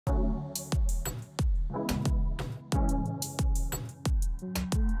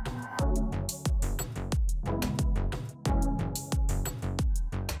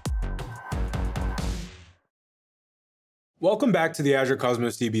Welcome back to the Azure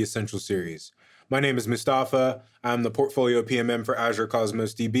Cosmos DB Essential Series. My name is Mustafa. I'm the Portfolio PMM for Azure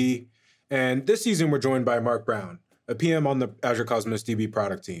Cosmos DB. And this season, we're joined by Mark Brown, a PM on the Azure Cosmos DB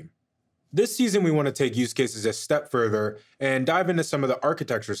product team. This season, we want to take use cases a step further and dive into some of the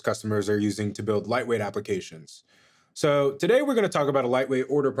architectures customers are using to build lightweight applications. So today, we're going to talk about a lightweight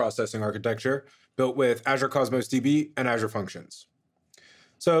order processing architecture built with Azure Cosmos DB and Azure Functions.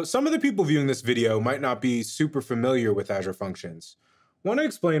 So some of the people viewing this video might not be super familiar with Azure Functions. Want to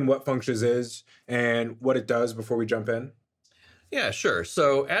explain what Functions is and what it does before we jump in? Yeah, sure.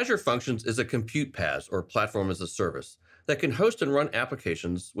 So Azure Functions is a compute PaaS, or platform as a service, that can host and run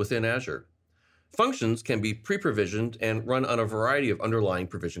applications within Azure. Functions can be pre-provisioned and run on a variety of underlying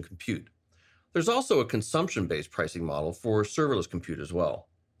provision compute. There's also a consumption-based pricing model for serverless compute as well.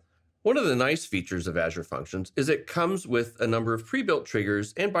 One of the nice features of Azure Functions is it comes with a number of pre-built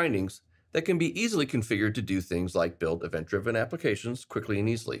triggers and bindings that can be easily configured to do things like build event-driven applications quickly and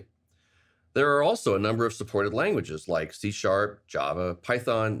easily. There are also a number of supported languages like C#, Java,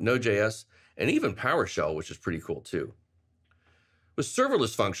 Python, Node.js, and even PowerShell, which is pretty cool too. With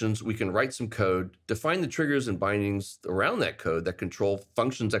serverless functions, we can write some code, define the triggers and bindings around that code that control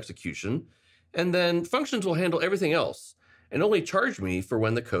functions execution, and then functions will handle everything else and only charge me for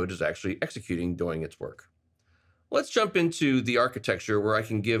when the code is actually executing doing its work. Let's jump into the architecture where I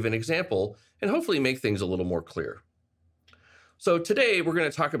can give an example and hopefully make things a little more clear. So today we're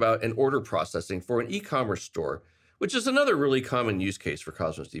going to talk about an order processing for an e-commerce store, which is another really common use case for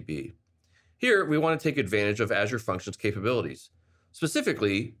Cosmos DB. Here we want to take advantage of Azure Functions capabilities,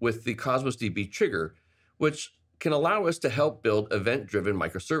 specifically with the Cosmos DB trigger, which can allow us to help build event-driven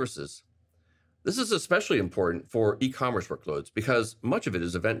microservices. This is especially important for e-commerce workloads because much of it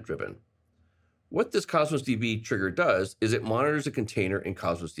is event-driven. What this Cosmos DB trigger does is it monitors a container in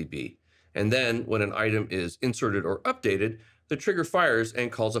Cosmos DB, and then when an item is inserted or updated, the trigger fires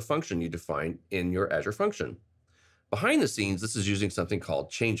and calls a function you define in your Azure function. Behind the scenes, this is using something called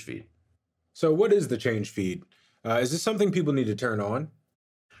change feed. So what is the change feed? Is this something people need to turn on?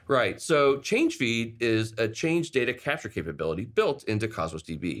 Right, so change feed is a change data capture capability built into Cosmos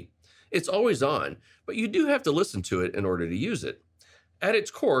DB. It's always on, but you do have to listen to it in order to use it. At its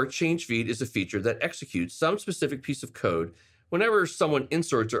core, change feed is a feature that executes some specific piece of code whenever someone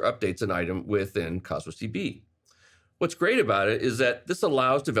inserts or updates an item within Cosmos DB. What's great about it is that this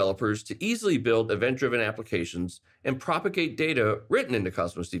allows developers to easily build event-driven applications and propagate data written into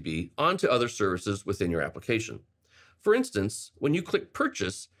Cosmos DB onto other services within your application. For instance, when you click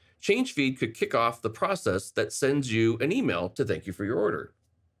Purchase, change feed could kick off the process that sends you an email to thank you for your order.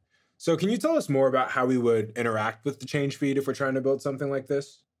 So can you tell us more about how we would interact with the change feed if we're trying to build something like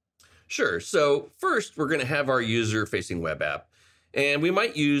this? Sure. So first, we're going to have our user-facing web app, and we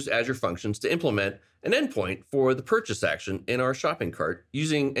might use Azure Functions to implement an endpoint for the purchase action in our shopping cart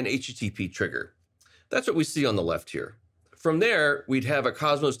using an HTTP trigger. That's what we see on the left here. From there, we'd have a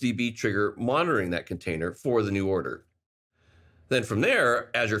Cosmos DB trigger monitoring that container for the new order. Then from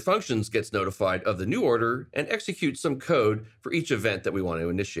there, Azure Functions gets notified of the new order and executes some code for each event that we want to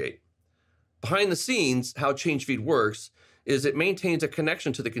initiate. Behind the scenes, how change feed works is it maintains a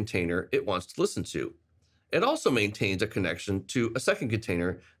connection to the container it wants to listen to. It also maintains a connection to a second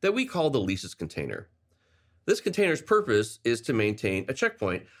container that we call the leases container. This container's purpose is to maintain a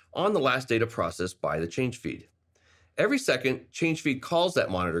checkpoint on the last data processed by the change feed. Every second, change feed calls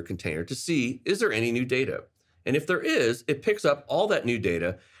that monitor container to see is there any new data. And if there is, it picks up all that new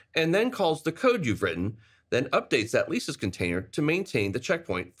data and then calls the code you've written, then updates that leases container to maintain the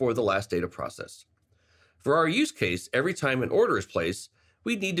checkpoint for the last data process. For our use case, every time an order is placed,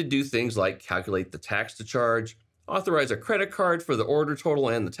 we need to do things like calculate the tax to charge, authorize a credit card for the order total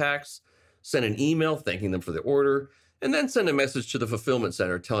and the tax, send an email thanking them for the order, and then send a message to the fulfillment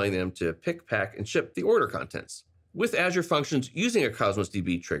center telling them to pick, pack, and ship the order contents. With Azure Functions using a Cosmos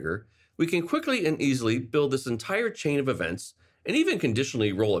DB trigger, we can quickly and easily build this entire chain of events and even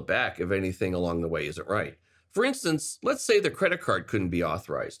conditionally roll it back if anything along the way isn't right. For instance, let's say the credit card couldn't be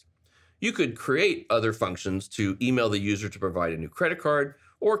authorized. You could create other functions to email the user to provide a new credit card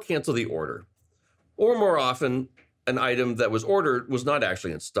or cancel the order. Or more often, an item that was ordered was not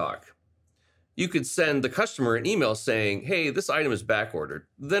actually in stock. You could send the customer an email saying, hey, this item is back ordered,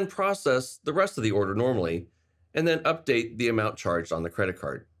 then process the rest of the order normally, and then update the amount charged on the credit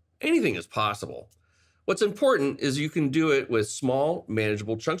card. Anything is possible. What's important is you can do it with small,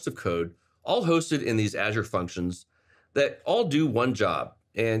 manageable chunks of code, all hosted in these Azure Functions that all do one job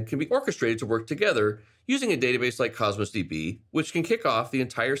and can be orchestrated to work together using a database like Cosmos DB, which can kick off the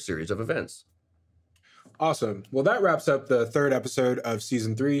entire series of events. Awesome. Well, that wraps up the third episode of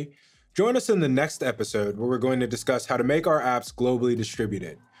Season 3. Join us in the next episode where we're going to discuss how to make our apps globally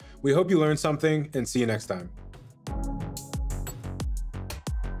distributed. We hope you learned something and see you next time.